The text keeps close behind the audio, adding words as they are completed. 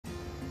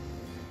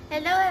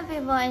Hello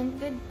everyone,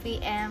 good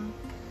PM.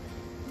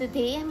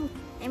 Today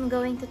I'm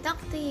going to talk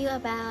to you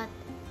about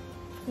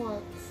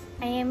faults.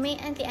 I am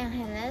Mae-Ann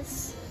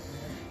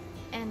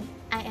and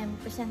I am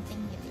presenting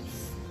you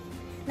this.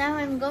 Now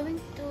I'm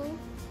going to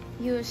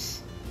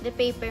use the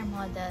paper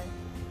model.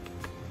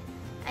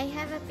 I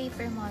have a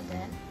paper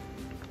model.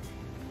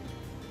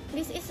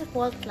 This is a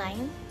fault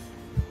line.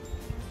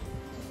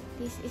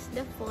 This is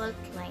the fault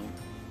line.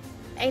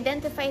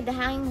 Identify the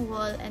hanging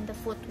wall and the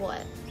foot wall.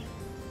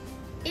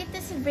 It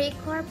is a break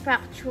or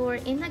fracture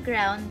in the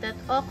ground that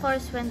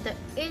occurs when the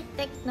earth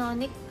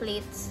tectonic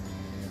plates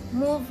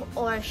move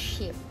or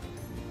shift.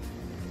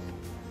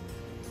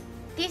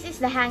 This is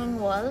the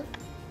hanging wall.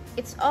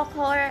 It's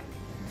occur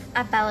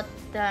about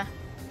the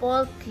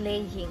fault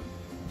laying.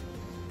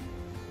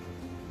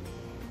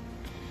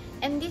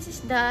 And this is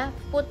the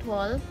foot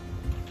wall.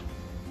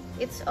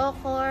 It's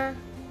occur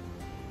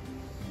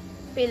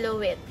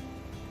below it.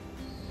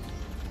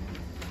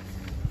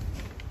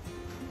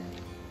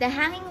 The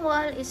hanging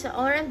wall is an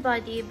oral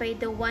body by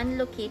the one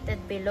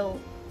located below.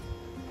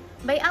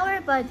 By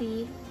our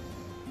body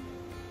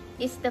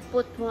is the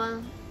foot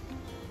wall.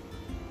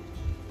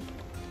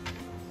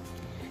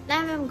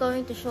 Now I'm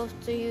going to show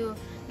to you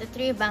the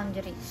three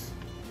boundaries.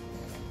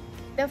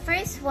 The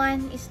first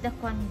one is the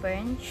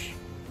converge.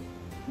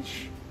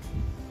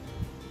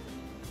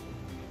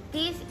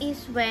 This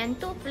is when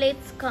two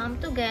plates come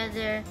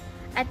together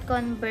at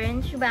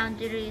converge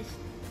boundaries.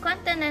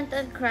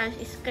 Continental crust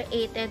is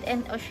created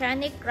and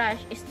oceanic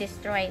crust is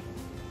destroyed.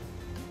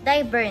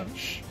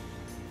 Diverge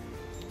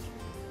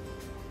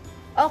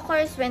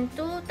occurs when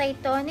two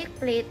tectonic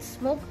plates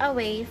move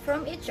away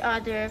from each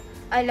other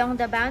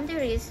along the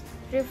boundaries.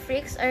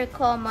 Refracts are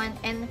common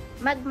and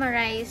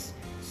magmarized,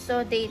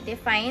 so they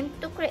define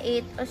to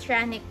create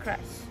oceanic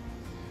crust.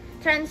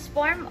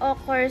 Transform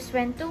occurs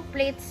when two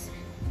plates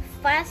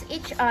pass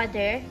each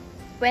other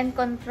when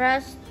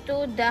contrast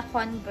to the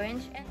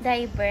converge and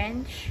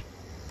diverge.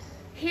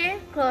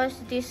 Here close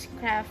this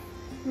craft,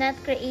 not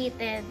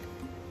created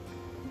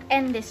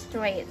and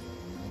destroyed.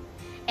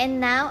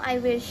 And now I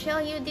will show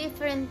you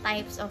different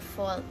types of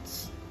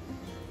faults.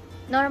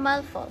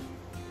 Normal fault.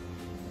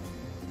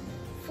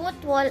 Foot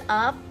wall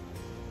up,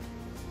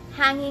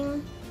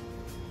 hanging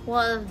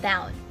wall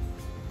down.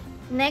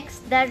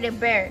 Next, the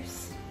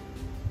reverse.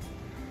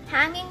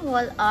 Hanging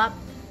wall up,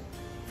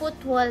 foot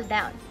wall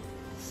down.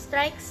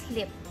 Strike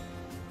slip.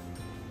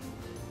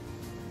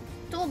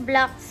 Two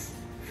blocks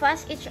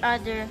pass each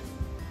other.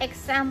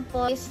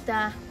 Example is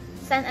the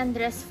San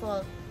Andres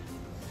fault.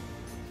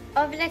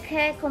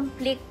 Oblique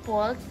complete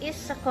fault is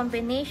a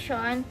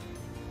combination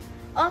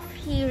of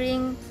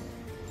shearing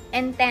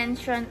and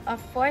tension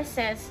of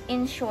forces.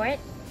 In short,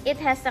 it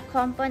has a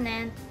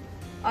component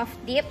of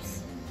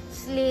dips,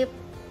 slip,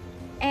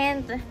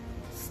 and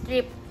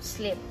strip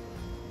slip.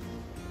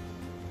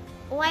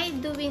 Why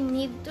do we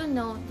need to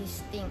know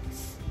these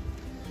things?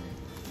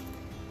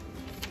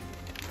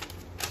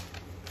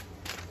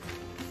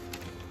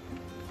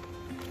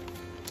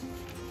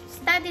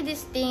 Study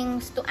these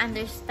things to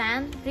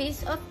understand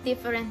risk of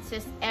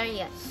differences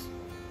areas,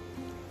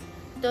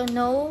 to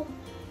know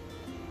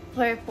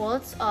where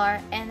faults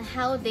are and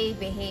how they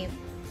behave.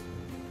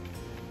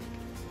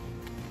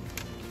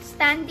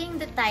 Studying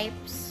the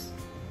types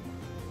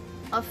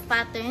of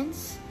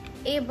patterns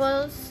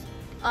enables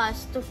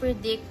us to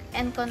predict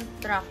and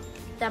construct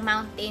the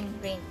mountain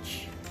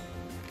range.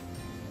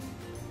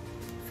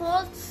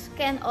 Faults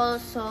can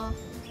also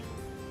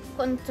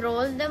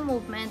control the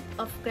movement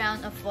of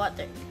ground of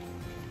water.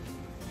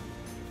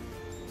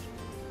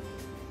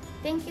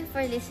 Thank you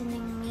for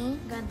listening me.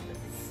 God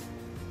bless.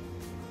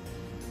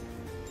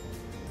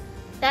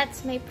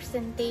 That's my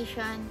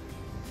presentation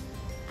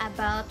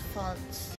about faults.